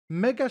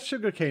Mega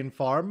Sugarcane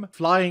Farm,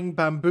 Flying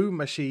Bamboo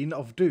Machine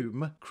of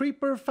Doom,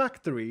 Creeper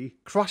Factory,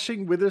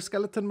 Crushing Wither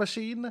Skeleton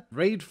Machine,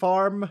 Raid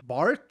Farm,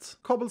 Bart,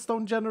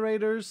 Cobblestone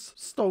Generators,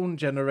 Stone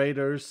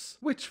Generators,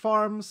 Witch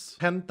Farms,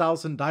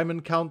 10,000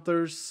 Diamond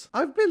Counters.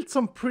 I've built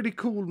some pretty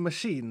cool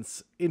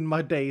machines in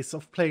my days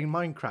of playing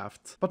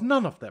Minecraft, but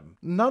none of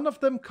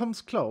them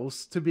comes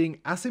close to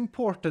being as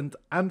important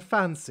and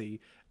fancy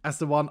as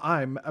the one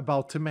I'm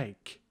about to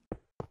make.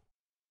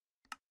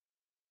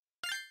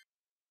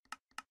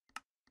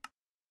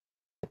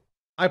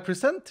 I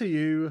present to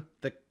you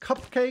the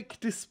Cupcake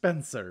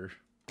Dispenser.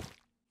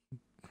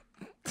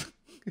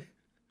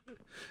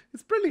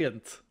 It's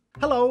brilliant.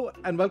 Hello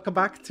and welcome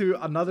back to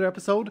another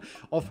episode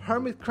of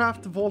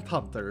Hermitcraft Vault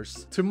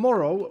Hunters.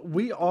 Tomorrow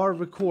we are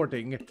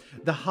recording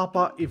the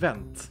HABBA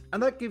event,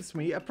 and that gives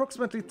me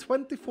approximately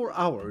 24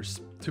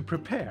 hours to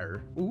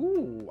prepare.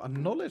 Ooh, a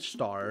knowledge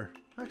star.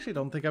 I actually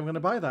don't think I'm gonna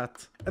buy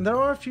that. And there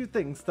are a few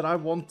things that I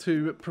want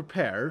to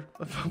prepare.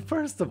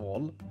 First of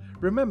all,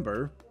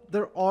 remember,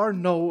 there are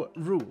no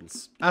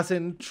rules. As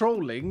in,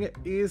 trolling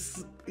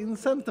is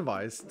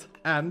incentivized.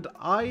 And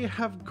I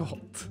have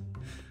got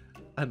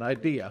an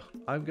idea.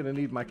 I'm gonna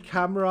need my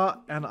camera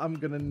and I'm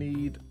gonna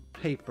need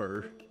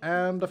paper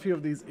and a few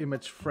of these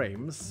image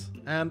frames.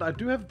 And I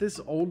do have this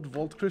old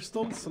vault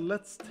crystal, so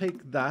let's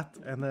take that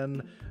and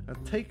then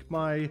take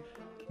my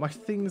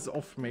things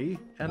off me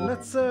and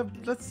let's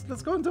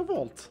go into a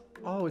vault.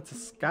 Oh, it's a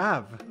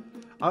scav.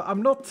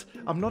 I'm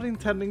not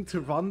intending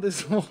to run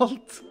this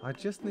vault. I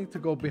just need to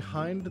go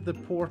behind the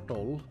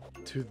portal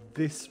to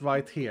this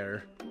right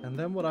here. And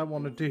then what I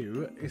want to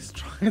do is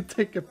try and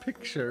take a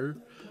picture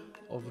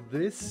of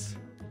this.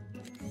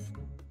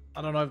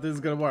 I don't know if this is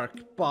gonna work,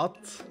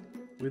 but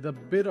with a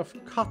bit of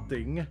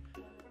cutting,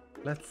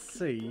 let's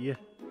see.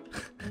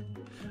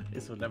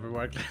 This will never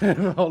work.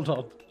 Hold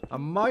on. I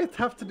might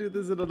have to do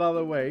this in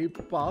another way,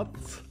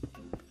 but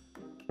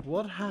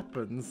what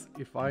happens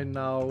if I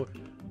now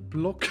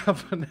block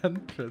up an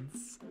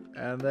entrance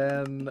and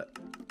then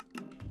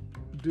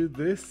do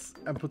this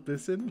and put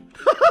this in?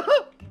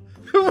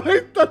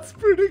 Wait, that's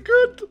pretty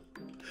good.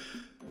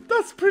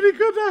 That's pretty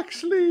good,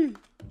 actually.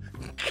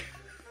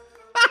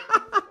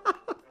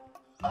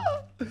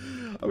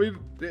 I mean,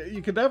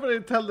 you can definitely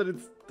tell that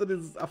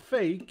it's a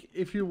fake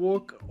if you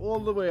walk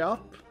all the way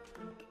up,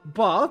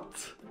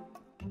 but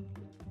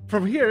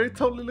from here it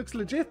totally looks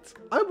legit.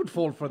 I would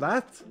fall for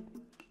that.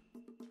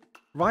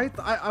 Right?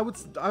 I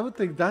would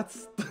think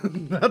that's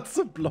that's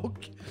a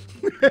block.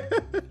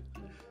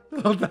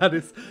 Oh,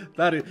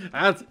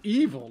 that's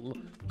evil.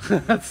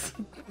 That's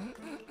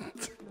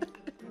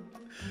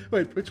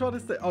Wait, which one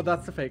is the... Oh,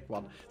 that's the fake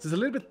one. So it's a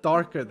little bit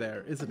darker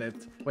there, isn't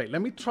it? Wait,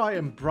 let me try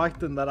and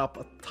brighten that up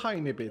a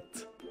tiny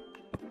bit.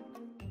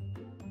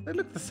 They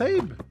look the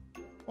same.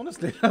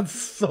 Honestly, that's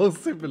so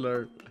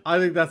similar. I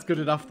think that's good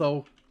enough,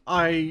 though.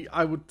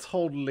 I would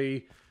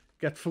totally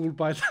get fooled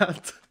by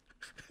that.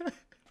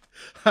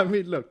 I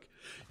mean, look,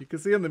 you can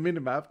see on the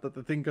minimap that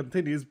the thing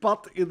continues,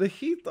 but in the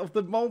heat of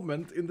the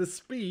moment, in the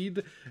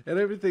speed and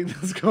everything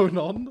that's going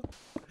on,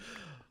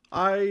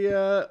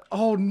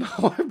 oh no,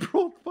 I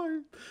brought my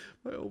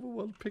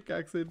overworld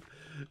pickaxe in.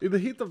 In the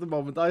heat of the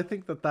moment, I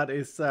think that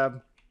is, yeah,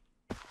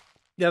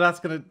 that's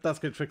gonna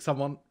trick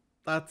someone.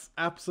 That's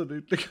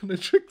absolutely gonna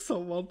trick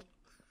someone.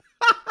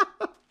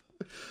 I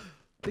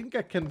think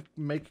I can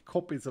make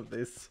copies of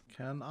this.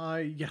 Can I?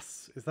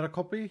 Yes. Is that a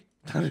copy?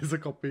 That is a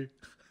copy.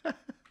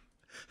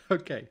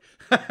 Okay.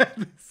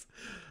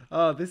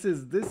 This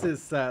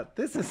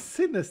is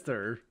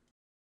sinister.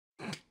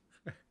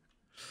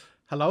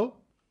 Hello?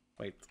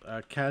 Wait,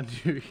 can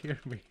you hear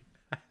me?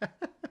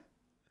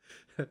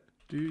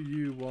 Do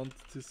you want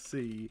to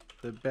see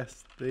the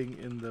best thing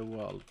in the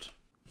world?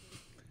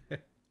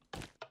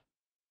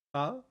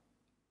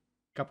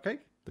 Cupcake?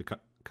 The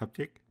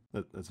cupcake?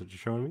 That's what you're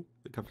showing me?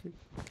 The cupcake?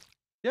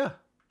 Yeah.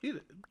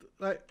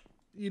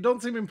 You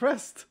don't seem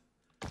impressed.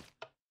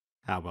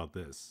 How about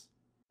this?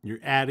 You're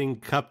adding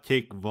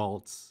cupcake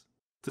vaults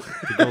to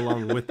go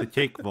along with the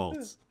cake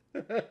vaults.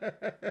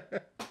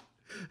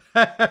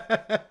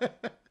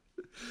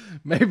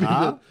 Maybe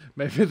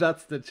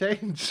that's the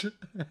change.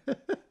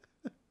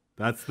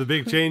 That's the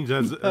big change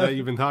that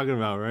you've been talking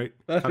about, right?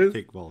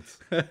 Cupcake vaults.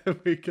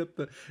 We get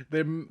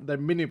they're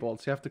mini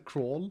vaults. You have to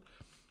crawl.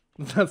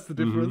 That's the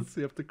difference.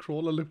 You have to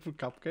crawl and look for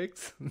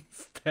cupcakes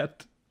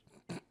instead.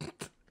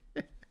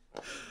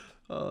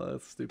 Oh,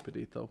 that's stupid,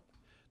 Ito.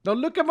 Now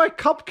look at my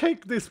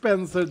cupcake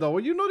dispenser, though. Are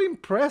you not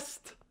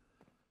impressed?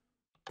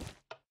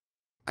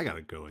 I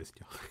gotta go,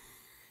 iskall.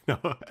 No.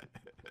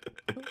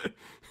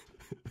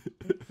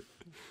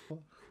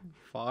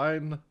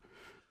 Fine.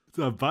 It's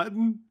a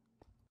button?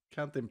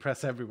 Can't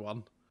impress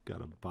everyone. Got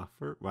a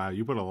buffer? Wow,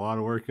 you put a lot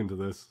of work into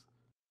this.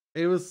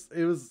 It was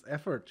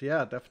effort,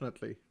 yeah,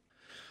 definitely.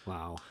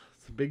 Wow.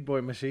 It's a big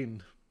boy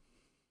machine.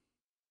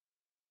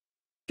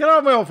 Get out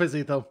of my office,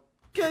 Ito.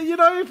 You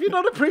know, if you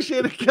don't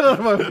appreciate it, get out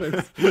of my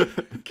office.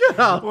 Get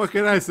out. What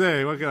can I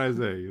say? What can I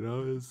say? You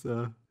know, it's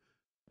No,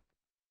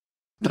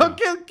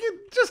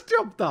 just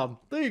jump down.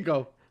 There you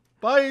go.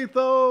 Bye,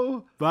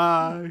 Ito.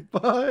 Bye.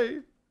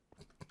 Bye.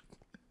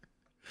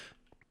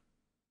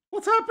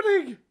 What's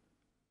happening?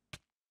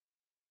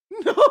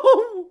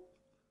 No!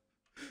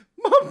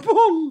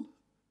 Mumble!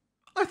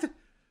 I think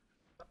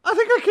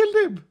I killed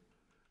him!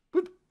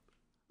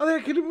 I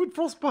think I killed him with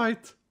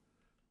frostbite.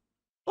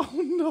 Oh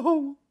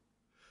no!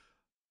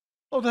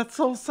 Oh, that's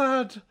so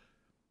sad.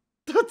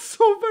 That's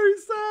so very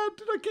sad.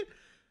 Did I kill...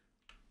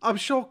 I'm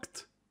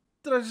shocked.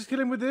 Did I just kill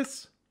him with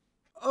this?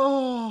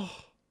 Oh.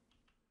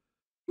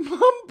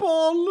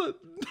 Mumble!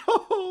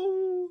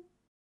 No!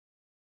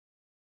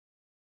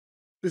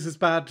 This is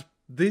bad.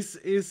 This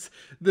is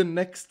the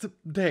next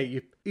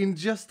day. In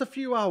just a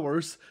few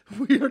hours,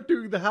 we are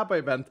doing the HABBA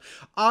event.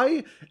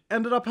 I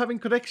ended up having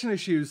connection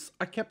issues.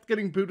 I kept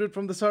getting booted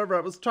from the server.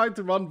 I was trying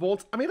to run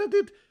vaults. I mean, I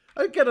did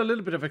get a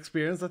little bit of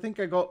experience. I think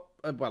I got,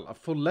 well, a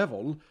full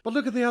level. But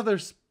look at the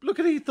others. Look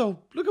at Etho.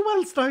 Look at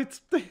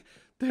Wellstite.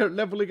 They're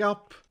leveling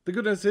up. The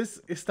good news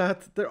is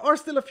that there are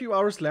still a few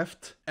hours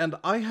left. And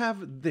I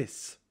have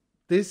this.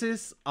 This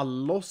is a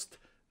lost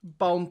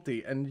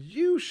bounty. And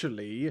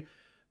usually...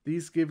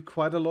 these give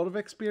quite a lot of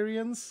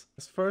experience.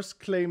 Let's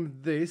first claim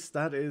this.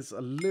 That is a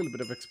little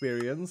bit of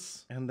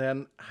experience. And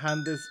then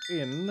hand this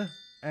in.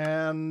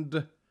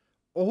 And...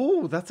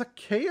 oh, that's a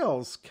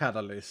Chaos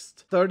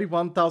Catalyst.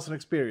 31,000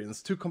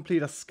 experience to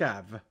complete a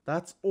scav.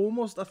 That's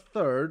almost a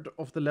third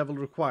of the level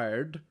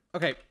required.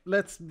 Okay,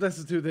 let's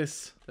do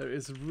this. There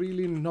is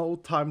really no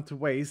time to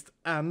waste.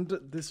 And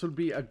this will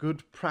be a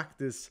good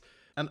practice.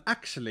 And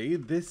actually,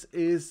 this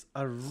is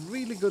a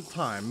really good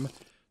time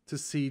to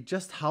see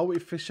just how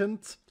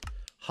efficient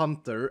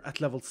Hunter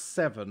at level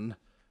 7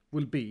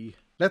 will be.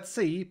 Let's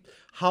see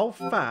how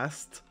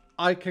fast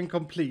I can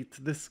complete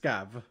this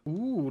scav.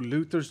 Ooh,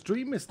 Looter's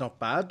Dream is not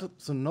bad,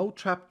 so no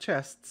trapped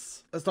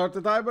chests. I start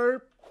the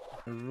timer.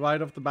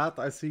 Right off the bat,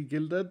 I see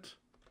Gilded.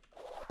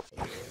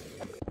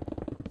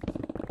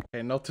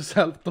 Okay, note to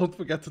self, don't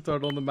forget to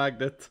turn on the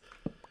magnet.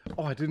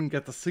 Oh, I didn't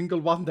get a single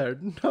one there.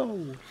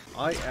 No!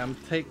 I am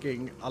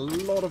taking a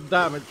lot of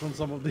damage from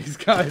some of these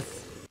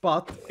guys.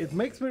 But it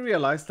makes me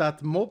realize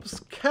that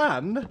mobs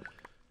can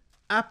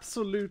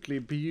absolutely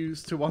be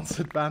used to one's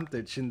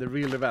advantage in the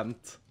real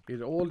event.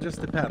 It all just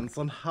depends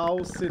on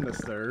how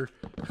sinister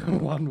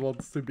one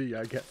wants to be,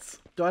 I guess.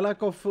 Do I like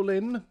go full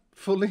in?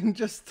 Full in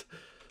just,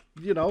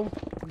 you know,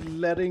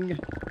 letting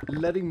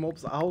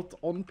mobs out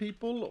on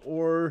people?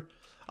 Or...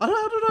 I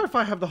don't know if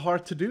I have the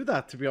heart to do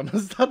that, to be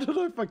honest. I don't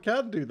know if I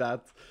can do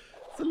that.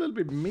 It's a little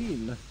bit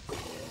mean.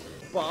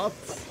 But,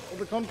 on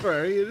the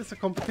contrary, it is a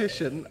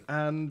competition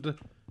and...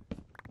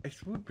 it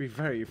would be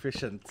very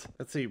efficient.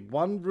 Let's see,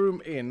 1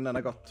 room in, and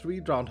I got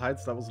 3 drowned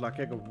hides. That was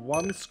lucky. I got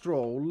 1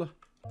 scroll,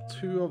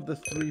 2 of the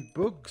 3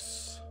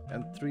 books,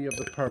 and 3 of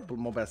the purple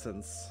mob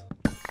essence.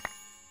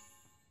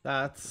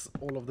 That's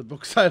all of the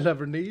books I'll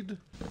ever need.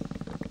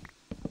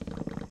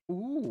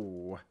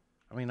 Ooh.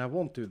 I mean, I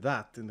won't do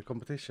that in the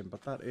competition,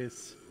 but that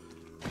is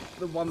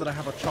the one that I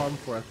have a charm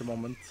for at the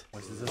moment.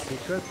 Is this a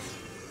secret?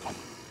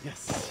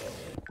 Yes.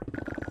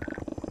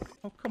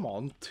 Oh, come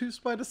on. 2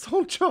 spider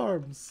soul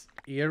charms.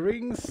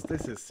 Earrings?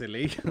 This is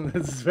silly.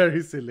 This is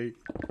very silly.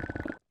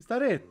 Is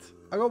that it?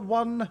 I got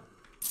one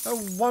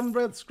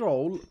red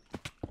scroll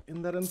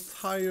in that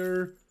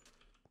entire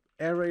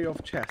array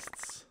of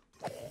chests.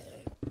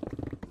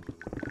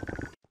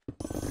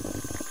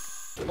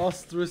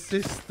 Must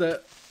resist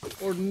the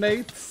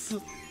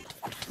ornates.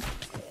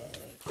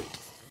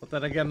 But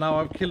then again, now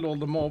I've killed all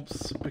the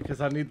mobs because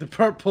I need the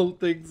purple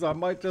things. I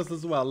might just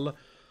as well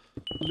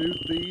loot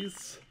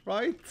these,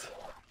 right?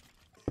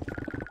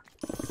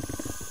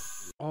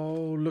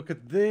 Oh, look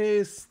at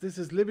this. This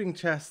is living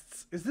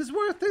chests. Is this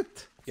worth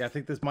it? Yeah, I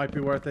think this might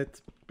be worth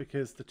it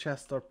because the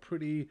chests are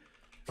pretty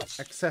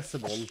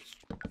accessible.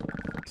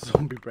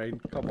 Zombie brain,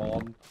 come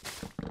on.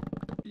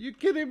 Are you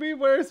kidding me?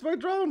 Where's my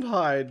drowned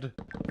hide?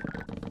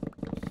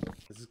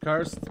 This is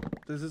cursed.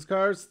 This is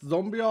cursed.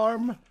 Zombie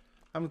arm.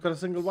 Haven't got a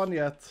single one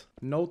yet.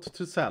 Note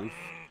to self.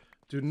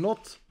 Do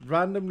not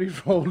randomly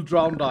roll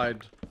drowned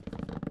hide.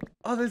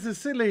 Oh, this is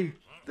silly.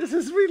 This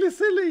is really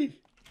silly.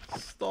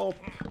 Stop.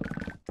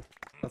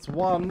 That's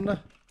 1.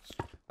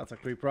 That's a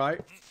creeper,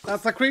 right?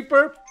 That's a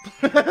creeper!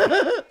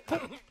 I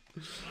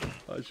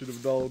should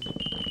have known.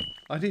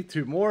 I need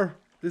 2 more.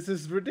 This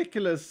is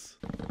ridiculous.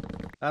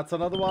 That's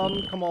another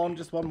one. Come on,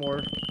 just 1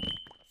 more.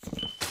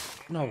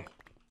 No.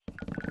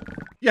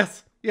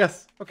 Yes!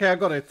 Yes! Okay, I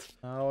got it.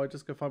 Now I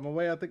just gotta find my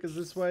way. I think it's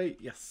this way.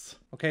 Yes.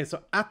 Okay,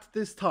 so at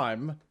this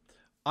time,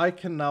 I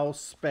can now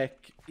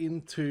spec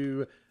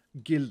into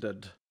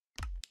Gilded.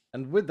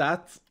 And with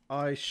that,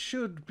 I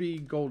should be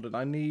golden.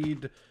 I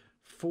need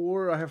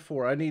 4. I have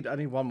 4. I need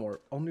 1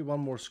 more. Only 1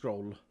 more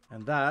scroll.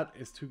 And that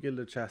is 2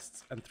 gilded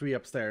chests and 3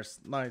 upstairs.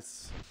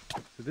 Nice.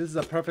 So this is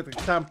a perfect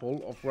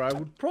example of where I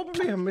would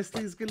probably have missed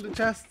these gilded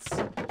chests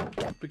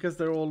because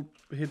they're all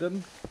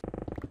hidden.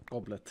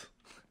 Goblet.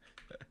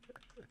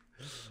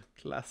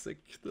 Classic.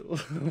 There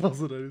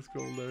wasn't any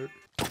scroll there.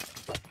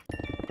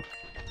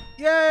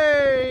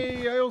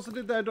 Yay! I also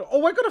did that.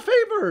 Oh, I got a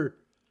favor!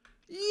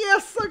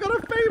 Yes, I got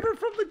a favor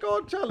from the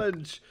God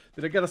Challenge.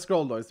 Did I get a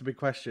scroll though? It's the big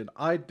question.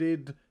 I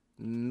did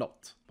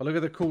not. But look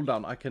at the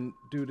cooldown. I can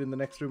do it in the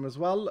next room as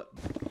well.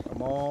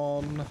 Come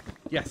on.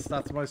 Yes,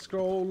 that's my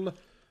scroll.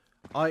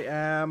 I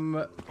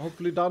am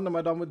hopefully done. Am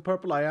I done with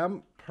purple? I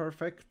am.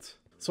 Perfect.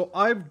 So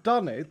I've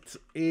done it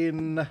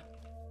in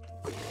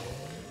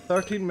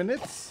 13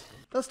 minutes.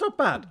 That's not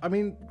bad. I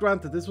mean,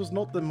 granted, this was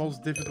not the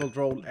most difficult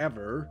role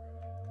ever.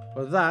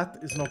 But that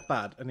is not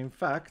bad. And in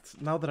fact,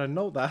 now that I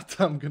know that,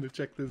 I'm going to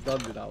check this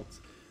dungeon out.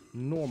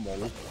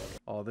 Normal.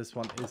 Oh, this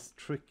one is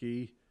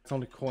tricky. It's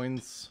only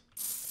coins.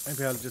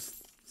 Maybe I'll just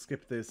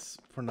skip this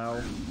for now.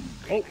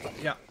 Oh,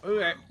 yeah.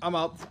 Okay, I'm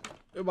out.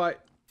 Goodbye.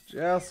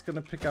 Just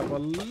gonna pick up a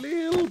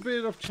little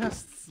bit of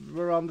chests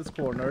around this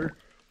corner.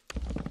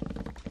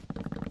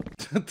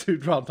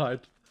 Dude, round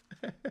height.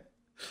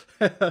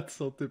 That's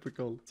so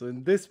typical. So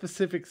in this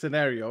specific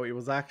scenario, it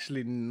was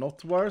actually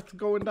not worth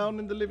going down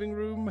in the living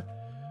room.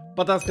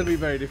 But that's gonna be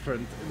very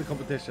different in the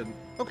competition.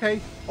 Okay.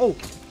 Oh!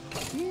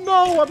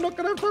 No! I'm not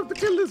gonna have time to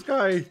kill this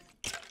guy!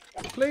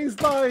 Please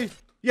die!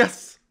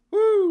 Yes!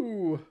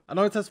 Woo! I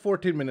know it says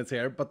 14 minutes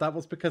here, but that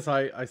was because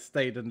I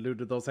stayed and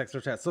looted those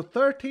extra chests. So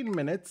 13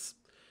 minutes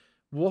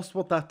was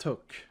what that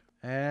took.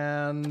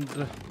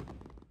 And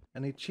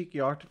any cheeky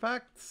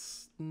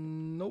artifacts?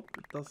 Nope,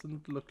 it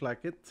doesn't look like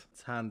it.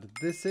 Let's hand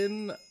this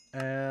in.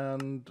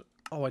 And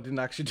oh, I didn't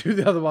actually do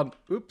the other one.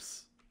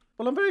 Oops.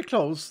 Well, I'm very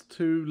close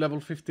to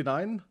level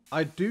 59.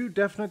 I do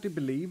definitely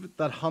believe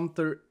that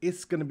Hunter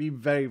is going to be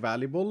very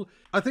valuable.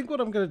 I think what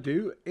I'm going to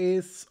do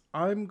is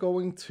I'm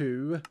going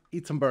to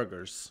eat some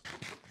burgers.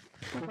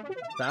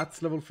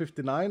 That's level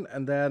 59.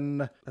 And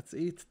then let's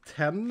eat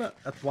 10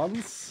 at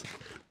once.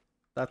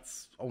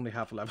 That's only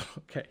half a level.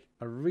 Okay.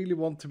 I really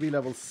want to be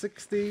level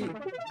 60.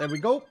 There we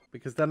go.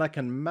 Because then I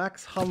can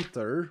max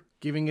Hunter,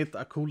 giving it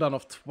a cooldown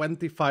of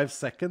 25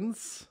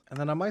 seconds. And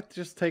then I might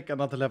just take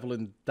another level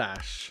in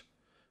Dash,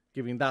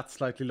 giving that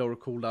slightly lower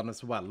cooldown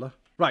as well.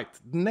 Right,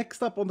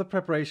 next up on the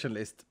preparation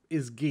list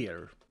is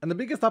gear. And the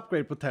biggest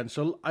upgrade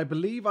potential I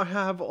believe I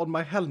have on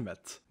my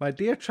helmet. My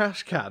dear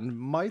trash can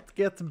might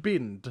get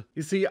binned.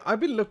 You see,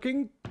 I've been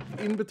looking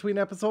in between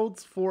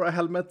episodes for a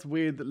helmet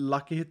with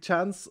lucky hit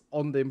chance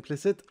on the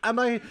implicit, and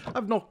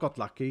I've not got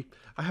lucky.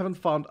 I haven't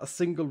found a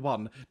single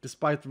one,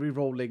 despite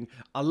re-rolling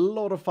a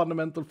lot of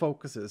fundamental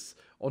focuses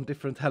on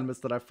different helmets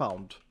that I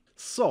found.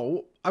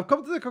 So, I've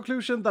come to the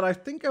conclusion that I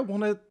think I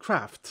want to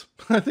craft.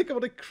 I think I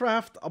want to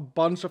craft a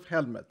bunch of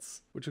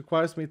helmets, which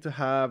requires me to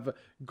have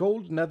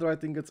gold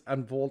netherite ingots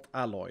and vault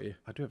alloy.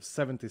 I do have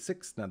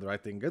 76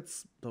 netherite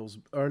ingots. Those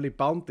early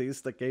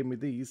bounties that gave me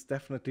these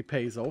definitely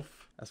pays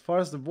off. As far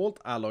as the vault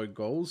alloy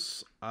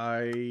goes,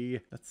 let's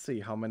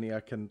see how many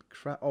I can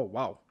craft. Oh,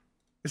 wow.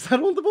 Is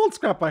that all the vault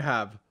scrap I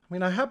have? I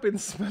mean, I have been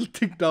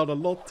smelting down a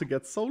lot to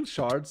get soul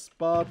shards,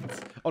 but...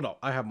 oh no,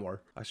 I have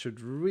more. I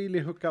should really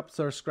hook up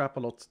Sir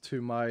Scrap-a-Lot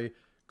to my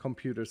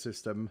computer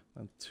system.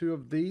 And 2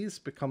 of these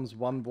becomes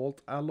 1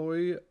 vault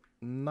alloy.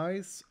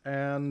 Nice.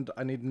 And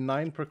I need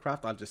 9 per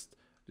craft. I'll just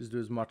do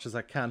as much as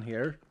I can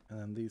here.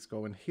 And then these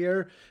go in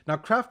here. Now,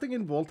 crafting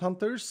in Vault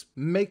Hunters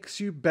makes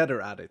you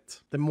better at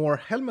it. The more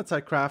helmets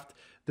I craft,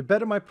 the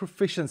better my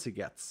proficiency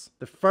gets.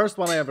 The first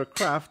one I ever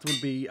craft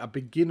will be a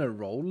beginner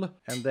roll.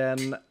 And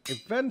then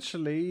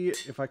eventually,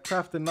 if I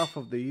craft enough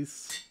of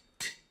these,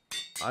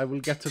 I will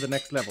get to the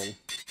next level.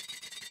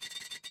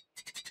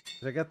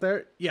 Did I get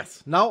there?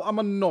 Yes. Now I'm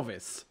a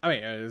novice. I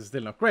mean, it's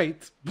still not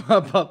great,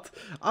 but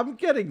I'm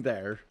getting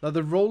there. Now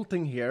the roll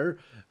thing here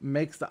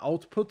makes the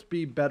output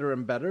be better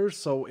and better.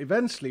 So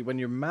eventually, when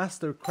you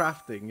master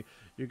crafting,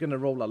 you're gonna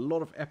roll a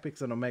lot of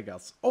epics and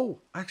omegas. Oh,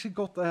 I actually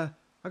got I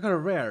got a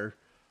rare.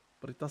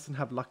 But it doesn't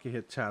have lucky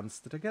hit chance.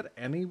 Did I get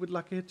any with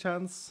lucky hit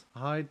chance?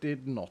 I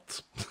did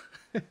not.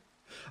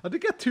 I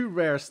did get 2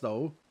 rares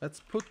though.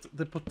 Let's put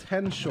the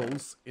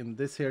potentials in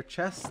this here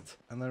chest.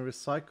 And then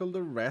recycle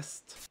the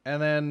rest.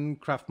 And then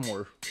craft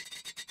more.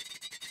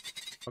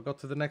 I got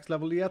to the next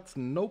level yet?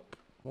 Nope.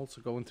 I'm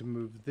also going to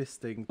move this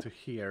thing to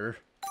here.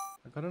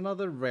 I got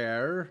another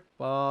rare.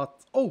 But...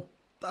 oh!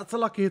 That's a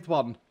lucky hit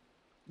one.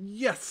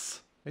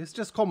 Yes! It's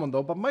just common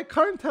though, but my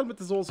current helmet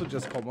is also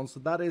just common, so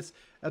that is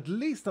at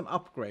least an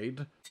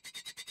upgrade.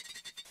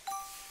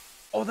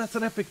 Oh, that's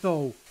an epic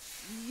though.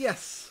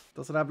 Yes!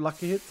 Doesn't have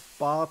lucky hit,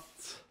 but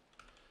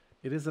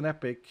it is an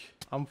epic.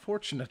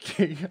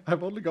 Unfortunately,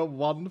 I've only got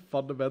 1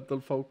 fundamental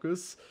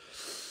focus.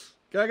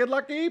 Can I get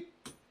lucky?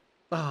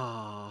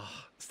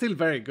 Ah, still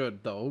very good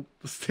though.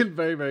 Still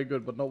very, very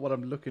good, but not what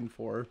I'm looking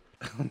for.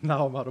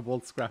 Now I'm out of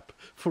vault scrap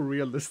for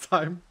real this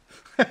time.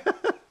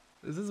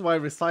 This is why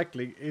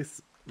recycling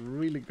is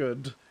really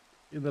good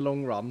in the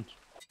long run.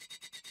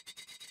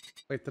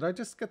 Wait, did I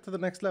just get to the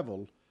next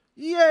level?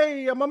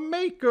 Yay, I'm a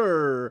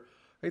maker!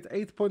 At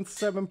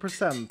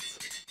 8.7%.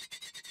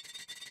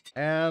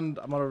 And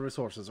I'm out of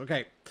resources.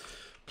 Okay,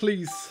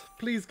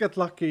 please get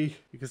lucky.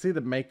 You can see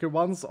the maker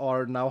ones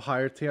are now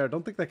higher tier. I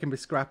don't think they can be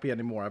scrappy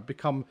anymore. I've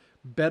become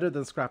better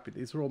than scrappy.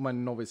 These are all my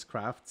novice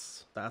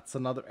crafts. That's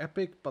another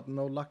epic, but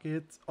no lucky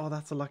hit. Oh,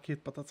 that's a lucky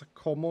hit, but that's a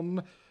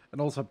common. And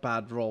also a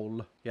bad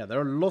roll. Yeah,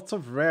 there are lots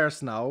of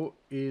rares now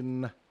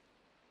in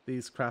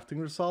these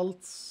crafting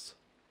results.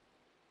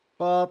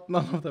 But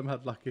none of them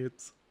had lucky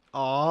hits.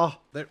 Ah,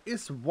 there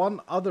is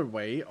one other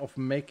way of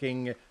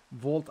making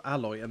vault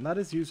alloy, and that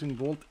is using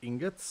vault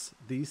ingots,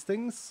 these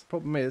things.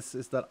 Problem is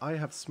that I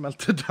have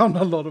smelted down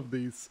a lot of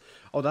these.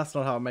 Oh, that's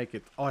not how I make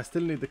it. Oh, I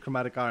still need the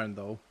chromatic iron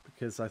though,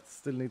 because I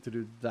still need to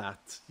do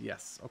that.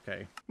 Yes,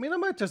 okay. I mean, I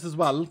might just as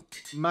well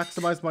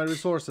maximize my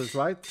resources,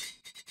 right?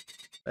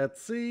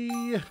 Let's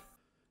see.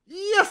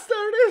 Yes,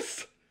 there it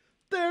is!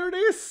 There it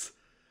is!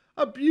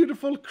 A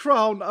beautiful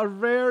crown, a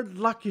rare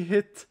lucky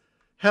hit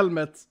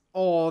helmet.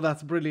 Oh,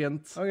 that's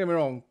brilliant. Don't get me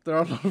wrong, there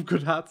are a lot of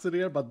good hats in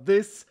here, but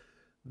this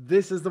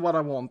is the one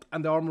I want.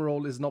 And the armor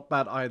roll is not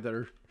bad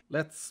either.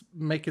 Let's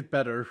make it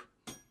better.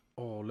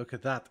 Oh, look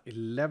at that.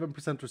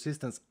 11%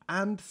 resistance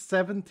and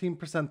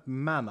 17%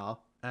 mana.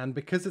 And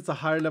because it's a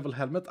higher level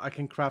helmet, I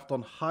can craft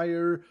on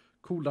higher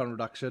cooldown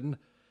reduction.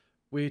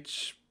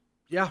 Which,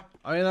 yeah,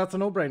 I mean, that's a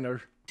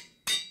no-brainer.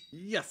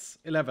 Yes,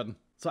 11.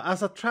 So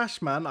as a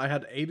trash man, I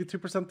had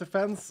 82%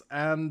 defense.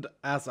 And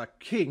as a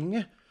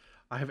king,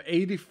 I have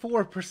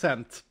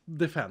 84%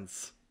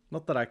 defense.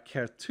 Not that I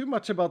care too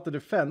much about the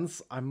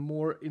defense, I'm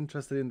more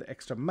interested in the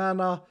extra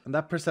mana. And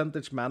that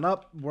percentage mana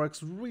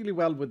works really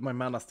well with my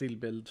mana steel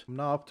build. I'm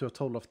now up to a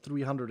total of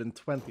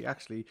 320,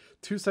 actually.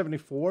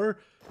 274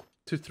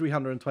 to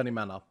 320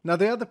 mana. Now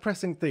the other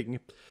pressing thing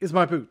is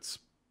my boots.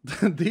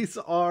 These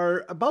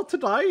are about to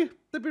die.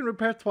 They've been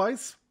repaired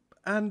twice.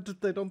 And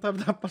they don't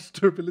have that much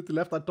durability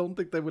left. I don't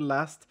think they will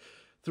last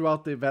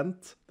throughout the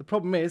event. The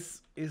problem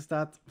is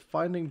that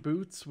finding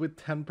boots with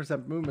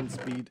 10% movement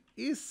speed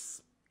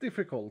is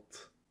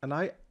difficult. And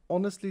I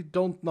honestly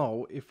don't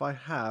know if I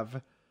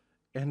have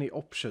any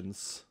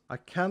options. I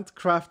can't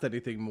craft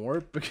anything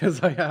more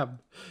because I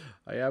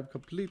am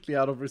completely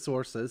out of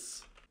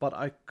resources. But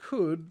I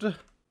could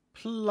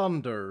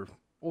plunder.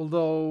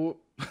 Although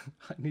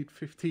I need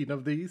 15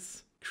 of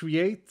these.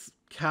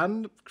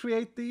 Can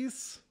create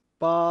these.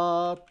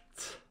 But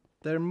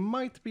there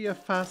might be a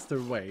faster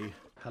way.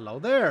 Hello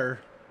there.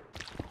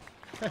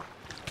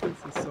 This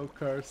is so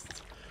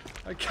cursed.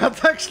 I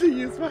can't actually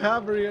use my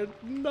hammer here.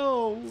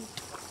 No.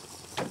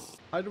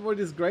 Ironwood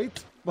is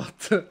great,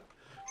 but for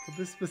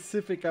this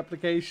specific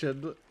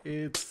application,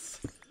 it's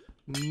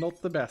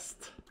not the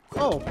best.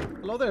 Oh,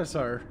 hello there,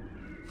 sir.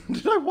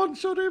 Did I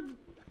one-shot him?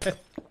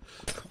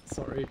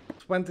 Sorry.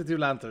 22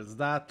 lanterns.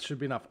 That should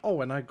be enough.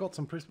 Oh, and I got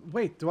some...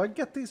 Wait, do I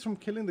get these from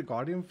killing the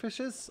guardian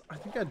fishes? I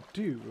think I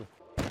do.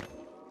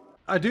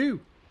 I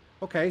do.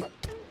 Okay.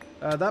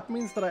 That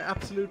means that I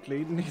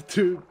absolutely need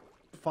to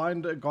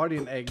find a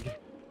guardian egg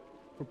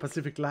for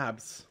Pacific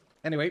Labs.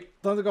 Anyway,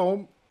 time to go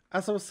home.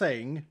 As I was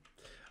saying,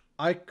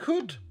 I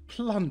could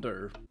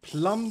plunder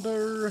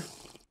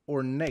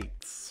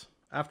ornates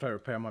after I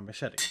repair my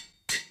machete.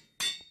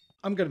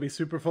 I'm gonna be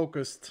super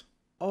focused.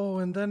 Oh,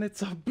 and then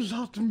it's a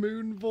blood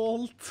moon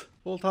vault.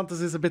 Vault Hunters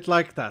is a bit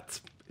like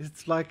that.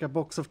 It's like a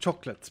box of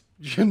chocolate.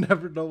 You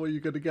never know what you're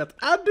gonna get.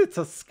 And it's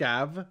a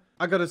scav.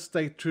 I gotta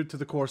stay true to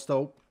the course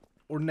though.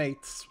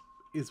 Ornates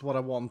is what I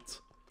want.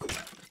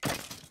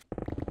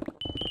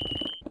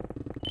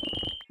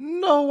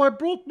 No, I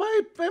brought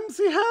my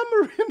MC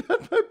hammer in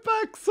at my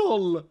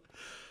backsole.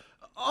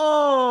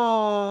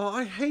 Oh,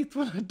 I hate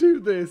when I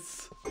do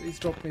this. Please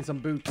drop me some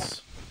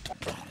boots.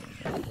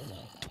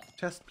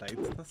 Chest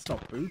plate? That's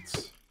not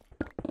boots.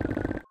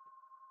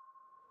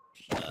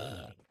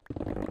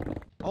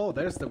 Oh,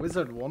 there's the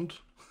wizard wand.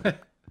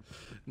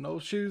 No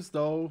shoes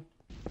though.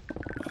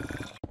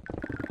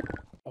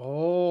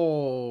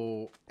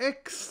 Oh,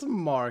 X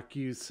mark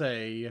you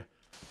say?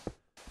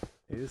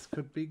 This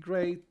could be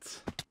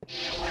great.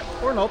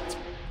 Or not.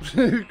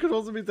 It could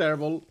also be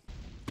terrible.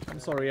 I'm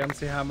sorry,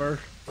 MC Hammer.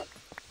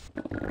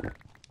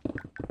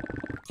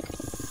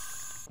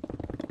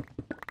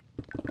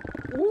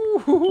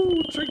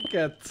 Ooh,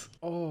 trinket.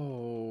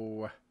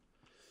 Oh.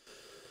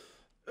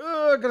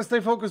 I gotta stay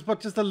focused,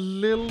 but just a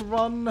little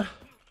run.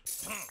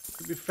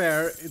 To be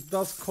fair, it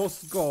does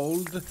cost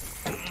gold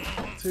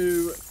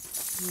to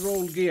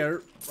roll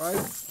gear, right?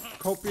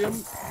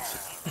 Copium.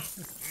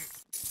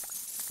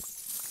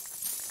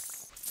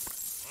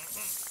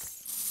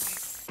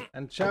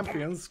 And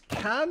champions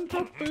can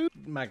drop boot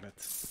magnet.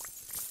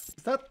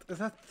 Is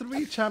that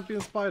 3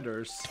 champion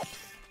spiders?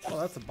 Oh,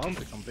 that's a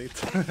bounty complete.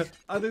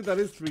 I think that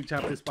is 3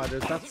 champion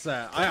spiders. That's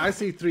I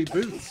see 3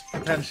 boots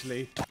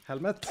potentially.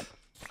 Helmet,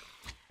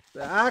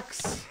 the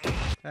axe,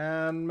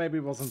 and maybe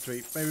it wasn't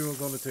 3. Maybe it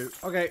was only 2.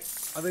 Okay,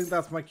 I think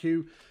that's my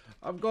cue.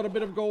 I've got a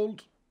bit of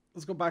gold.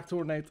 Let's go back to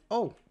ornate.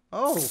 Oh,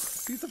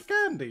 piece of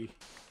candy.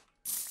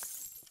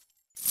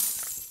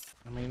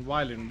 I mean,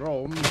 while in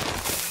Rome.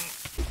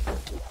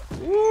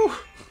 Ooh,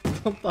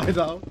 don't die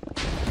now.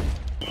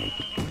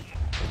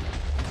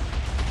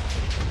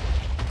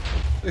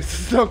 This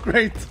is not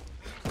great.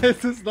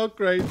 This is not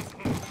great.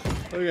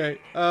 Okay,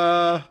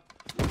 I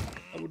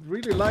would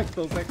really like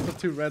those extra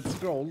 2 red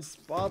scrolls,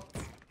 but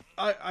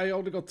I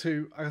only got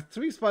 2. I got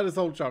 3 spider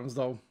soul charms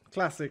though.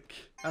 Classic.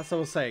 As I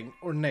was saying,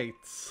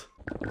 ornates.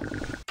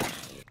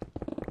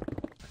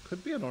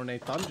 Could be an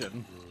ornate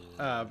dungeon.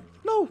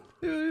 No,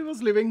 it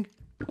was living.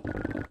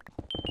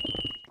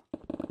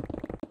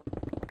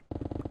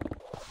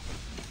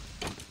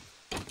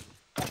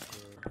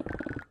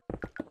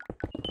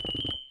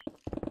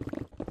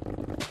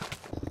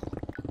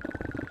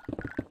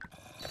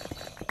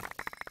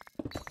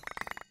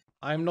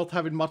 I'm not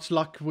having much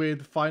luck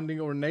with finding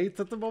ornates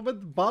at the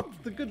moment, but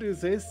the good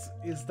news is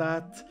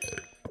that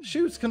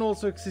shoes can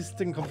also exist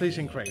in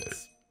completion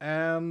crates.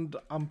 And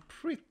I'm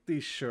pretty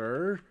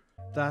sure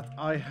that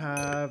I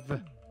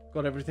have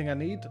got everything I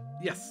need.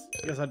 Yes,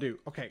 I do.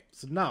 Okay,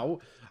 so now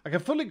I can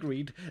fully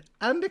greed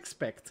and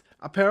expect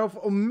a pair of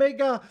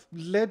Omega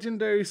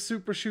Legendary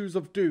Super Shoes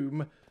of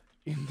Doom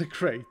in the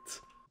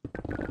crate.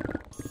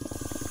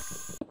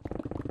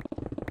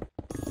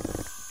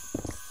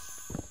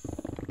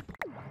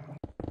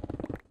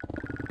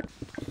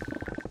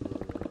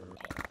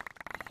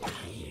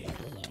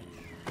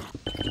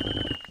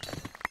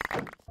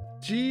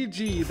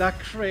 GG, that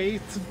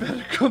crate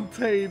better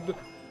contain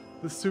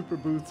the super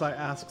boots I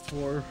asked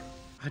for.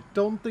 I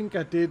don't think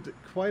I did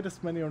quite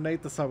as many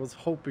ornate as I was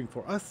hoping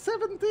for.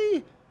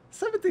 70?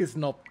 70 is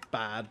not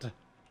bad.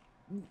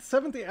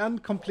 70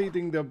 and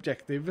completing the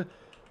objective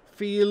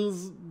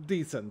feels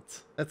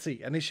decent. Let's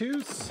see, any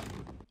shoes?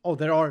 Oh,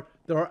 there are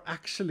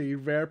actually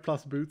rare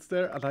plus boots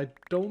there, and I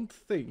don't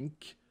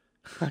think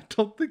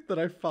that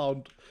I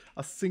found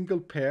a single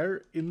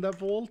pair in the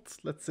vault.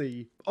 Let's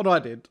see. Oh no, I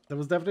did. There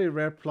was definitely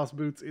rare plus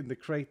boots in the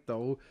crate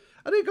though.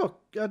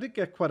 I did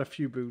get quite a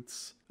few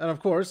boots. And of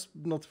course,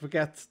 not to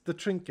forget the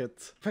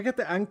trinket. If I get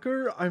the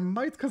anchor, I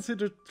might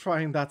consider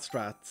trying that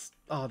strat.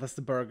 Oh, that's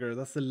the burger.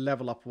 That's the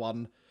level up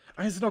one.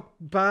 And it's not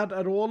bad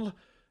at all.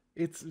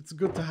 It's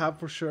good to have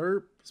for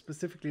sure.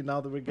 Specifically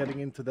now that we're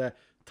getting into the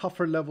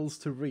tougher levels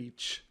to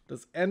reach.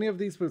 Does any of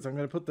these boots, I'm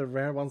going to put the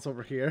rare ones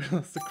over here.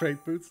 That's the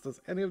crate boots.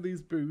 Does any of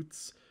these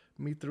boots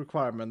meet the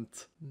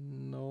requirement?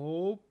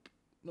 Nope.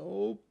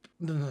 Nope.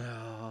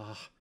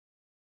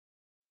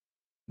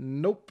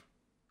 Nope.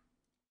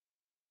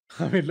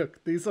 I mean,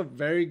 look, these are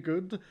very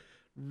good.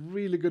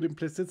 Really good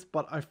implicits,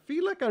 but I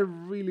feel like I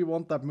really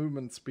want that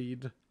movement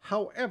speed.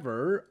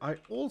 However, I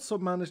also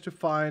managed to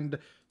find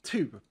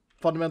 2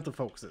 fundamental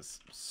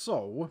focuses.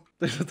 So,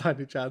 there's a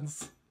tiny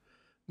chance.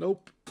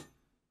 Nope.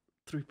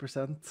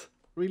 3%.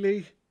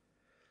 Really?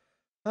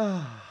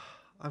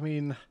 I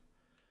mean,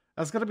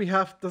 that's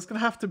gonna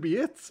have to be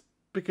it.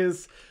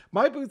 Because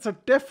my boots are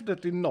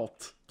definitely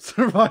not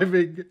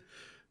surviving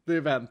the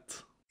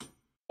event.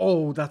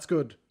 Oh, that's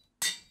good.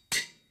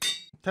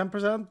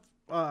 10%?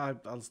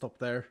 I'll stop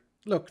there.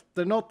 Look,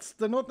 they're not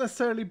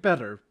necessarily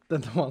better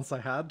than the ones I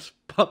had,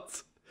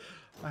 but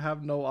I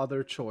have no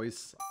other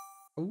choice.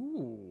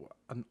 Ooh,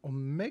 an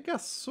Omega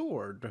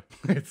sword.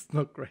 It's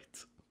not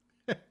great.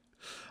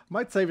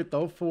 Might save it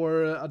though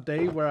for a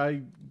day where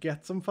I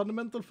get some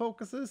fundamental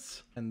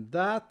focuses. And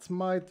that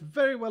might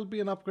very well be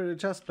an upgraded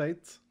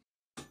chestplate.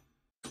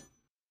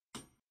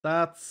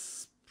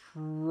 That's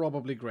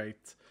probably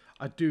great.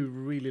 I do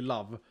really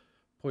love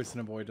poison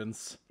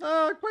avoidance.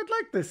 I quite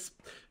like this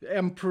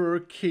Emperor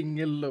King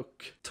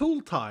look.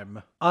 Tool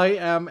time. I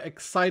am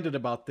excited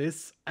about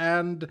this,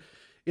 and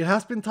it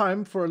has been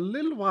time for a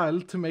little while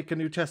to make a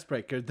new chest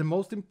breaker. The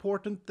most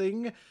important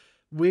thing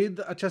with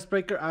a chest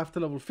breaker after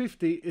level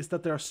 50 is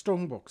that there are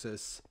strong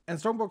boxes. And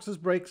strong boxes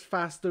breaks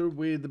faster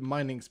with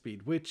mining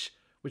speed, which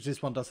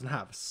this one doesn't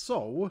have.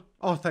 So,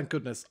 oh thank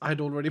goodness,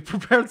 I'd already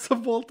prepared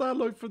some Vault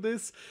Alloy for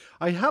this.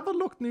 I have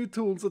unlocked new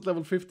tools at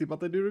level 50, but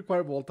they do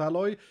require Vault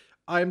Alloy.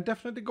 I'm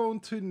definitely going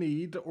to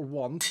need or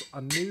want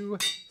a new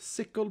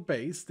sickle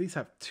base. These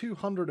have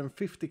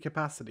 250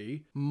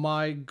 capacity.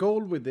 My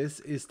goal with this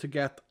is to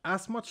get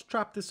as much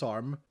trap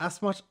disarm,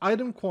 as much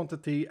item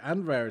quantity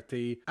and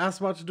rarity, as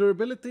much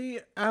durability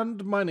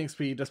and mining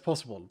speed as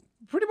possible.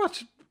 Pretty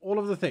much all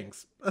of the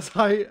things as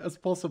high as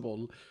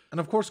possible.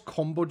 And of course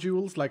combo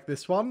jewels like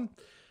this one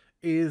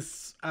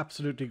is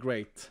absolutely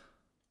great.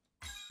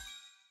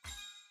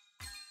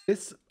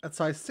 This at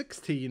size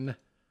 16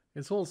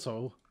 is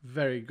also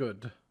very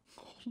good.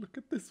 Oh, look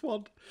at this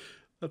one.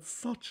 That's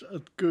such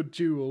a good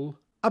jewel.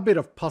 A bit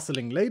of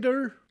puzzling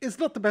later. It's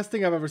not the best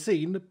thing I've ever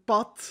seen,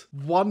 but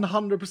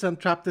 100%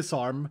 trap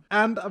disarm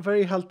and a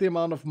very healthy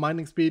amount of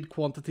mining speed,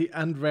 quantity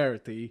and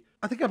rarity.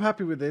 I think I'm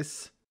happy with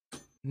this.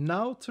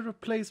 Now to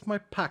replace my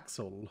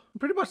Paxel.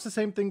 Pretty much the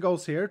same thing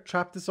goes here.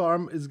 Trap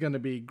disarm is going to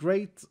be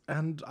great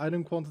and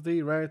item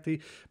quantity, rarity.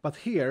 But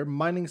here,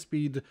 mining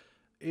speed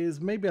is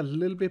maybe a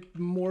little bit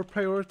more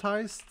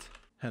prioritized.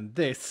 And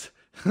this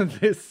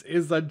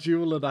is a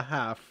jewel and a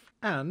half.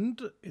 And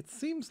it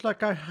seems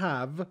like I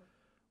have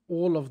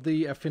all of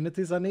the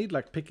affinities I need,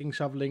 like picking,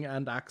 shoveling,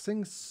 and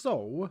axing.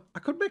 So I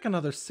could make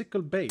another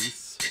sickle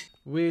base,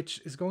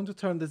 which is going to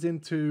turn this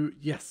into,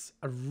 yes,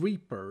 a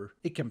reaper.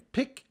 It can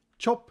pick,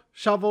 chop,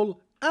 shovel,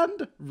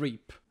 and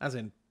reap. As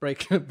in,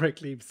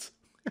 break leaves.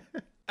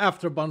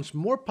 After a bunch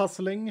more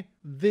puzzling,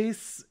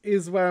 this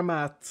is where I'm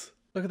at.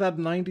 Look at that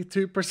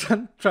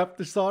 92% trap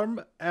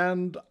disarm,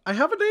 and I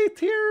have an 8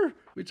 here,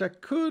 which I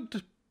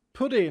could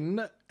put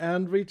in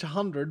and reach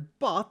 100,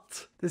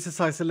 but this is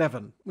size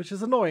 11, which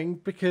is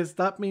annoying because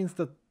that means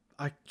that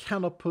I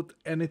cannot put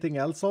anything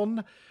else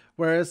on,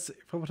 whereas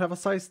if I would have a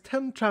size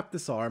 10 trap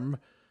disarm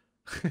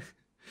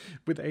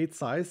with 8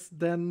 size,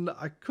 then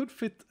I could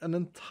fit an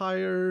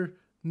entire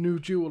new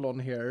jewel on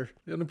here.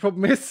 The only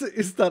problem is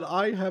that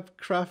I have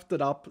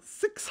crafted up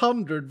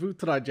 600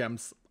 Vutai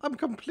gems. I'm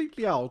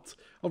completely out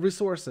of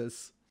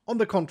resources. On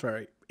the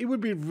contrary, it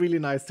would be really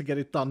nice to get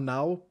it done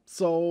now.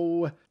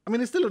 So, I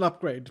mean, it's still an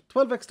upgrade.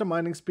 12 extra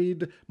mining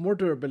speed, more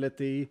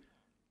durability,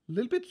 a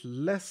little bit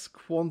less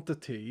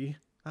quantity.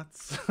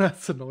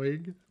 That's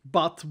annoying.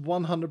 But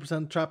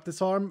 100% trap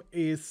disarm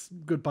is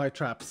goodbye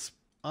traps.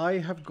 I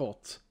have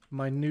got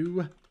my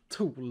new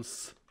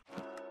tools.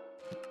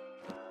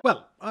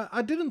 Well,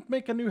 I didn't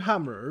make a new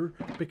hammer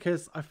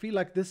because I feel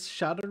like this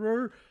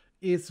shatterer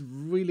is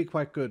really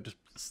quite good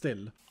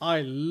still.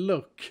 I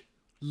look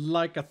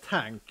like a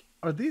tank.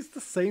 Are these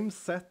the same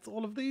set,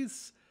 all of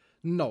these?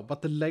 No,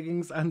 but the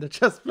leggings and the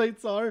chest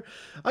plates are.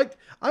 I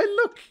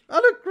look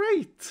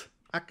great.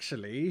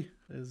 Actually,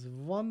 there's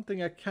one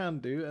thing I can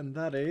do, and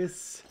that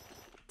is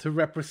to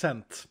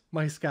represent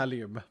my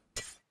scallium.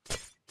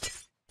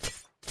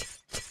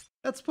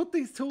 Let's put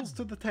these tools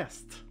to the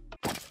test.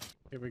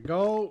 Here we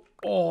go.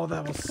 Oh,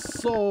 that was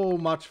so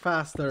much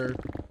faster.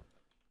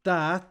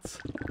 That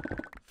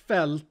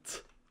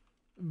felt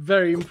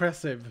very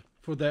impressive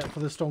for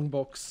the strong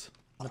box.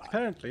 And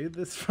apparently,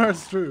 this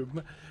first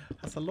room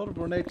has a lot of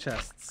ornate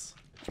chests.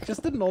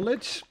 Just the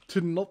knowledge to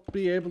not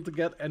be able to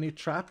get any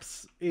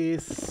traps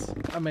is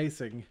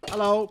amazing.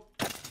 Hello.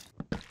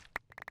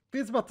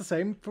 Feels about the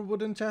same for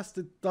wooden chest.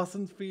 It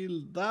doesn't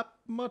feel that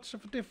much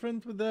of a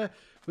difference with the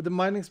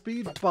mining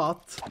speed,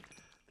 but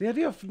the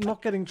idea of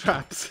not getting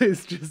traps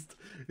is just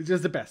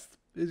the best.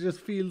 It just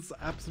feels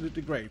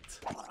absolutely great.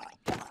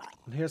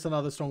 And here's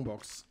another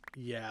strongbox.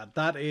 Yeah,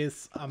 that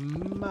is a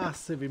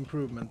massive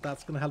improvement.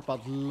 That's going to help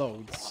out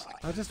loads.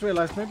 I just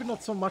realized maybe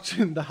not so much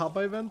in the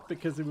HABBA event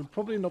because it would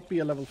probably not be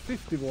a level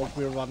 50 vault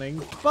we're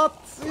running. But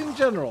in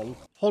general,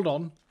 hold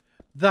on.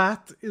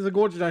 That is a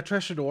Gorgonite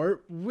treasure door,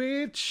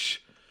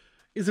 which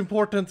is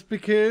important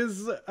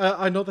because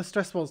I know the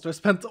stress monster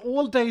spent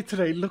all day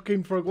today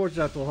looking for a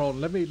Gorgonite door. Hold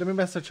on, let me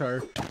message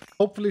her.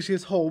 Hopefully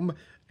she's home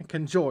and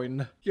can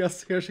join.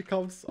 Yes, here she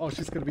comes. Oh,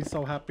 she's going to be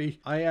so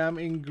happy. I am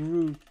in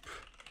group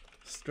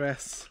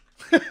stress.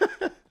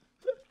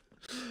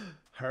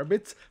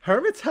 Hermits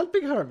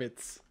helping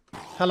hermits.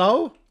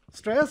 Hello,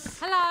 stress.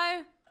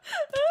 Hello.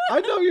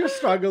 I know your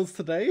struggles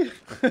today.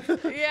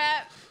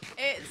 Yeah,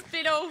 it's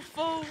been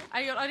awful.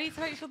 I need to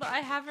make sure that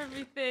I have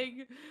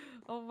everything.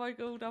 Oh my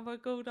god, oh my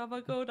god, oh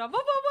my god, I'm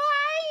on my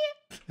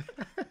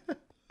way.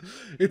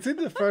 It's in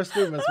the first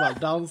room as well,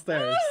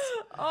 downstairs.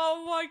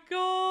 Oh my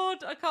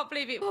god, I can't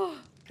believe it. Oh,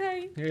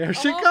 okay. Here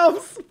she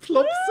comes,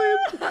 plops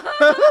in.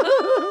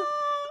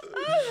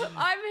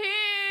 I'm here.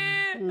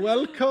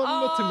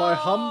 Welcome to my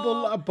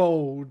humble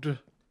abode.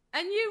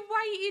 And you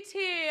waited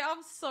here.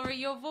 I'm sorry,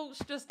 your vault's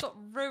just got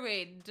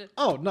ruined.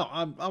 Oh no,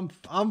 I'm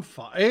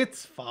fine.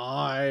 It's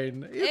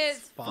fine.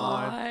 It's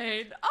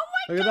fine. Oh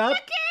my Look god, at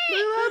that. look Look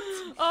at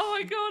that. Oh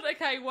my god.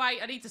 Okay,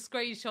 wait. I need to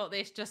screenshot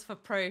this just for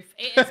proof.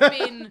 It has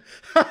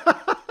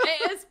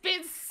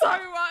been so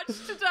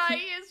much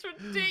today. It's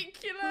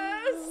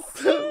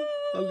ridiculous.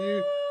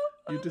 Well,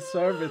 you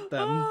deserve it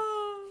then.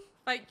 Oh,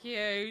 thank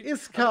you.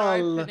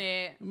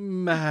 Iskall,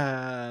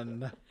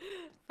 man.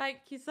 Thank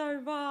you so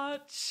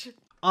much.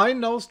 I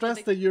know,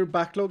 Stress, that you're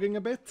backlogging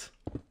a bit.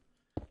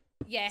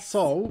 Yes.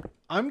 So,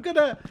 I'm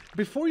gonna,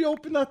 before you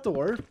open that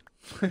door,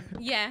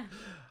 Yeah.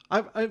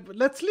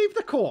 let's leave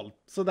the call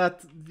so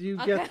that you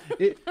get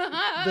it,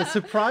 the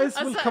surprise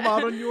will come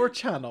out on your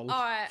channel.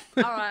 All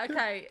right,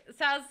 okay.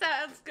 Sounds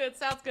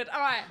good. All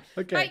right.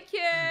 Okay. Thank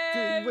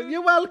you.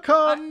 You're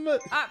welcome.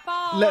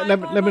 Bye.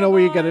 Let me know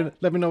where you get in.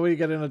 Let me know where you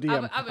get in a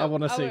DM. I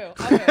want to see. I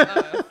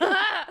will.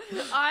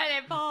 All right,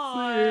 then,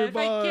 bye. See you,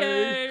 bye. Thank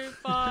you.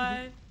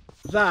 Bye.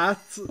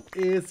 That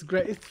is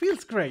great. It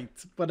feels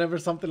great whenever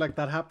something like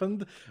that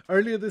happened.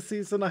 Earlier this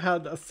season, I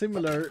had a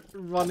similar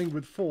running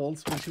with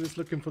Falls when she was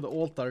looking for the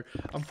altar.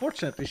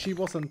 Unfortunately, she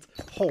wasn't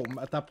home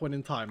at that point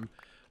in time.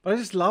 But I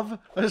just love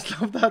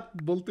that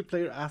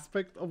multiplayer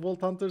aspect of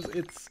Vault Hunters.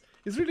 It's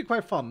really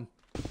quite fun.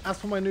 As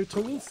for my new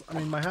tools, I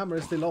mean, my hammer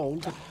is still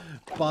old,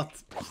 but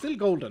still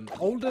golden.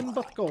 Olden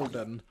but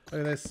golden.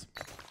 Look at this.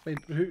 Wait,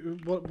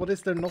 what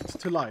is there not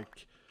to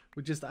like?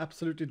 We just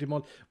absolutely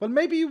demolish. Well,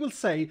 maybe you will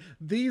say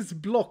these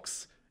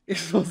blocks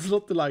is what's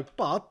not to like,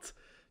 but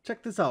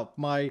check this out.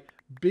 My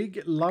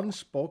big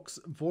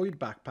lunchbox void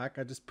backpack.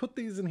 I just put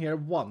these in here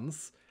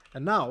once,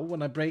 and now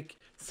when I break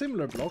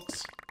similar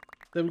blocks,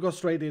 they will go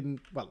straight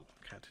in. Well,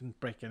 I didn't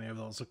break any of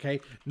those,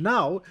 okay?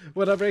 Now,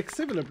 when I break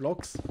similar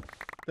blocks,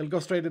 they'll go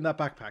straight in that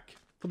backpack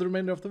for the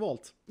remainder of the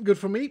vault. Good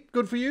for me,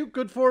 good for you,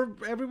 good for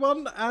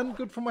everyone, and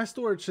good for my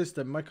storage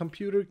system. My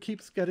computer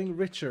keeps getting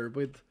richer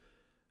with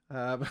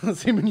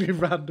seemingly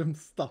random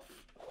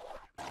stuff.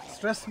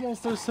 Stress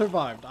Monster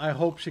survived. I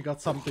hope she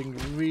got something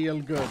real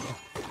good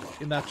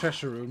in that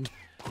treasure room.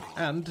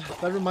 And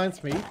that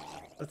reminds me,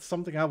 that's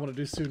something I want to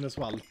do soon as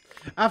well.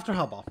 After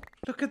HABBA.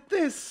 Look at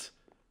this!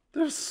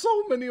 There's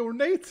so many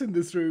ornates in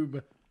this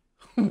room.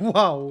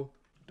 Wow.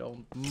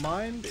 Don't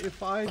mind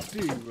if I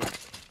do.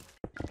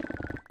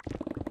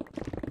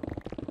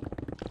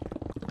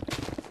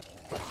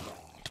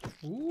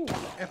 Ooh,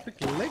 epic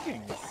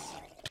leggings.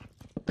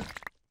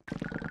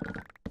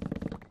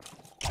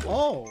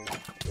 Oh.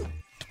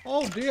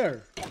 Oh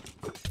dear.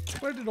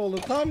 Where did all the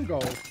time go?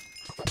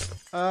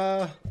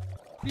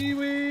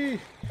 Kiwi!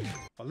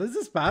 Well, this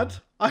is bad.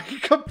 I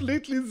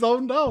completely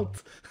zoned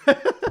out.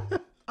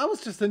 I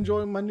was just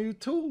enjoying my new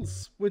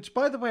tools, which,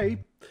 by the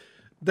way,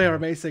 they're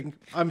amazing.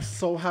 I'm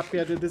so happy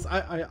I did this.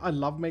 I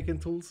love making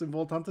tools in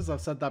Vault Hunters. I've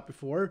said that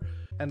before.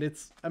 And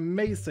it's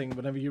amazing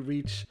whenever you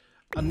reach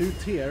a new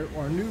tier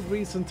or a new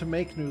reason to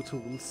make new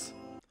tools.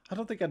 I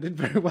don't think I did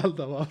very well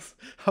though.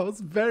 I was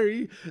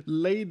very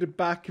laid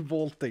back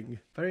vaulting.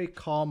 Very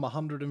calm,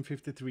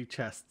 153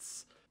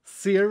 chests.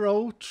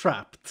 0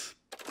 trapped.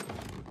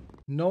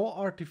 No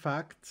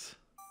artifacts.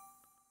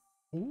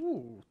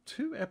 Ooh,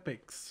 2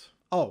 epics.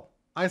 Oh,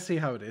 I see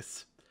how it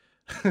is.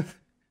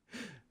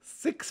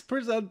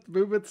 6%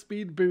 movement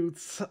speed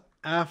boots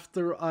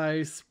after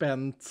I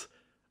spent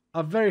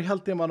a very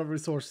healthy amount of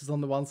resources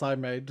on the ones I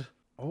made.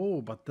 Oh,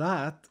 but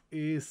that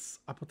is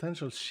a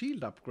potential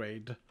shield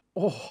upgrade.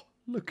 Oh,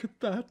 look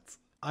at that.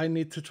 I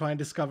need to try and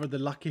discover the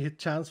lucky hit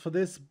chance for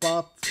this,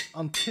 but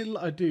until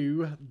I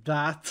do,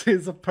 that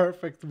is a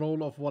perfect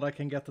roll of what I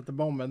can get at the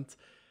moment.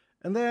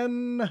 And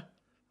then,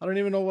 I don't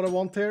even know what I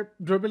want here.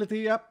 Durability,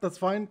 yep, that's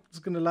fine. It's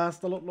gonna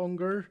last a lot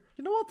longer.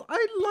 You know what?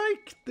 I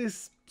like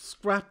this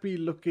scrappy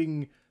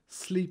looking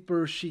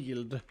sleeper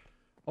shield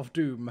of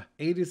doom.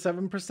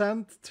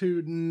 87%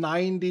 to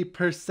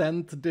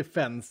 90%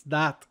 defense.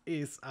 That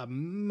is a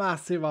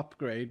massive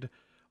upgrade.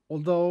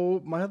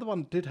 Although my other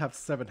one did have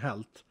 7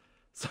 health.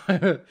 So I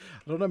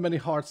don't have many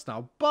hearts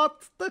now.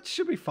 But that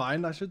should be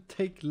fine. I should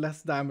take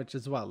less damage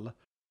as well.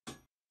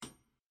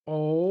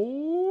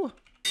 Oh,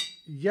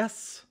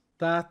 yes.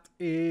 That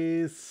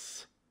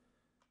is...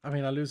 I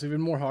mean, I lose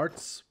even more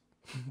hearts.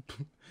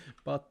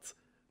 But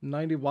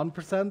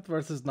 91%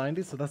 versus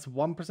 90. So that's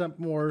 1%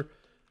 more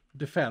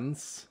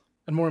defense.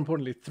 And more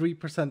importantly,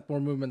 3% more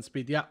movement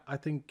speed. Yeah, I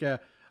think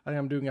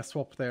I'm doing a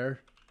swap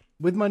there.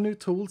 With my new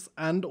tools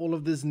and all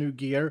of this new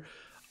gear,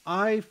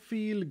 I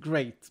feel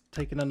great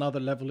taking another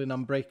level in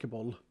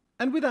Unbreakable.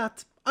 And with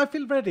that, I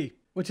feel ready,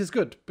 which is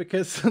good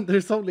because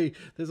there's only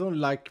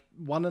like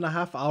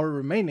 1.5 hours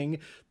remaining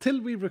till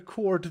we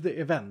record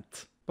the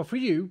event. But for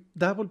you,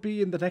 that will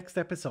be in the next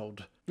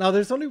episode. Now,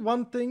 there's only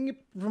one thing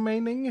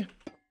remaining.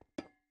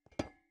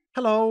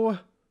 Hello.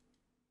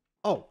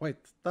 Oh, wait,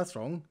 that's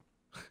wrong.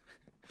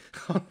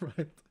 All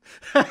right.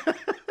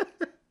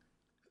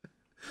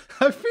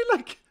 I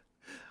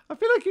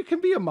feel like you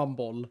can be a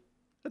mumble.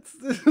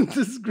 This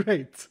is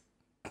great.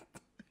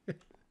 I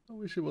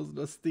wish it wasn't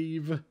a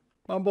Steve.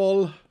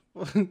 Mumble,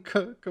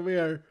 come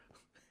here.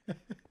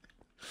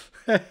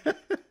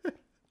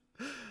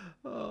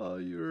 Oh,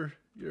 you're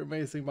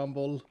amazing,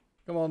 Mumble.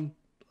 Come on,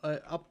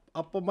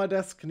 up on my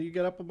desk. Can you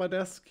get up on my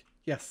desk?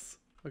 Yes.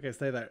 Okay,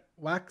 stay there.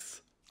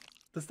 Wax.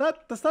 Does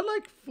that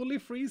like fully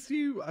freeze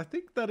you? I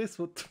think that is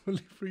what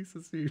fully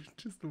freezes you.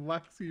 Just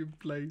wax you in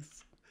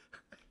place.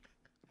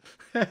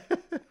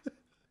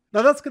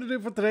 Now that's going to do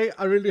it for today.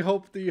 I really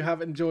hope that you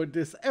have enjoyed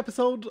this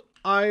episode.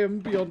 I am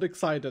beyond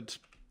excited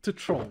to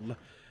troll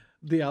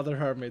the other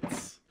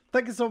hermits.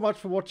 Thank you so much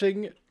for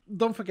watching.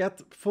 Don't forget,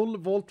 full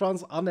vault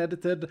runs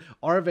unedited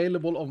are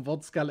available on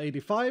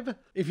Vodskal85.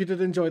 If you did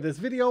enjoy this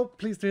video,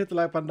 please do hit the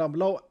like button down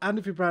below. And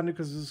if you're brand new,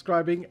 consider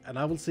subscribing. And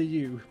I will see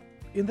you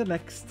in the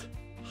next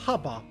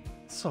HABBA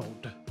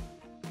sode.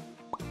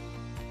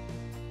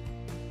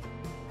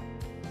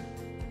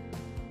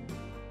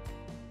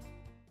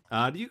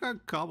 Do you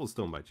got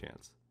cobblestone by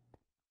chance?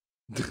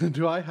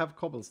 Do I have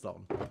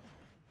cobblestone?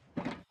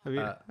 Have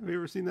you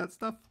ever seen that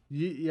stuff?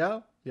 Yeah.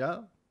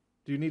 Do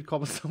you need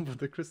cobblestone for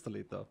the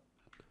crystallite though?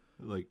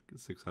 Like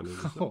 600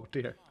 or so. Oh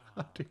dear.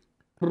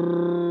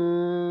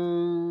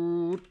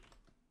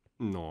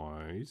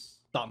 Nice.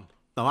 Done.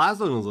 The last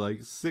one was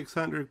like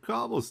 600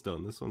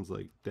 cobblestone. This one's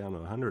like down to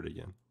 100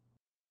 again.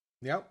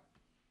 Yep.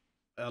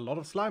 A lot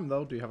of slime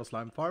though. Do you have a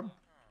slime farm?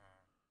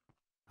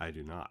 I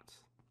do not.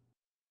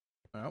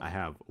 Oh. I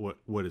have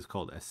what is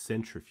called a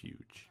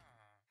centrifuge.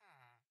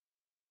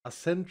 A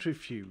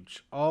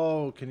centrifuge.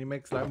 Oh, can you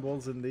make slime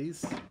balls in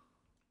these?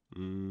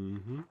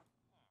 Mm-hmm.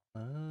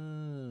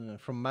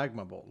 From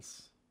magma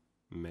balls.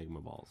 Magma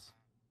balls.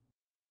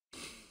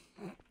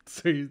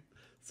 So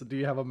do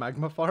you have a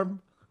magma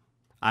farm?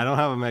 I don't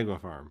have a magma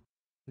farm.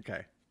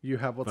 Okay. You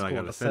have what's but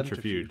called a a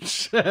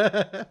centrifuge.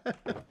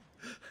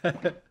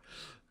 It's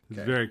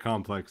very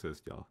complex,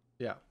 this y'all.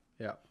 Yeah.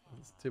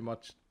 It's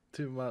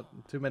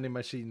too many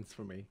machines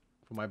for me,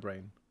 for my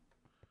brain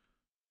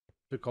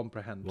to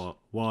comprehend. Well,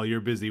 while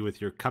you're busy with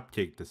your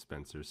cupcake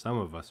dispenser, some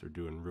of us are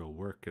doing real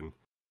work and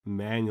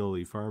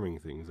manually farming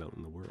things out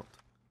in the world.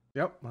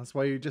 Yep, that's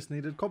why you just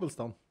needed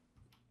cobblestone.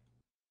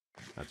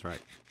 That's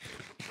right.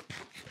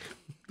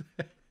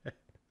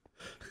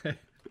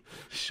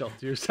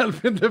 Shot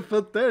yourself in the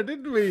foot there,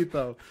 didn't we,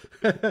 though?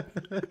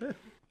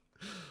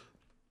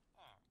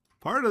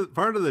 Part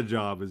of the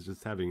job is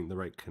just having the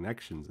right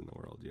connections in the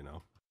world, you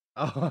know.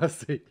 Oh, I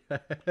see.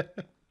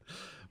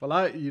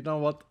 Well, you know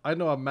what? I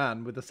know a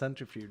man with a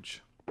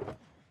centrifuge.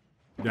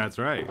 That's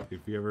right.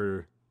 If you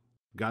ever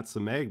got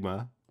some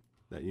magma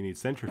that you need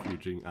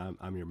centrifuging,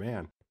 I'm your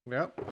man. Yep.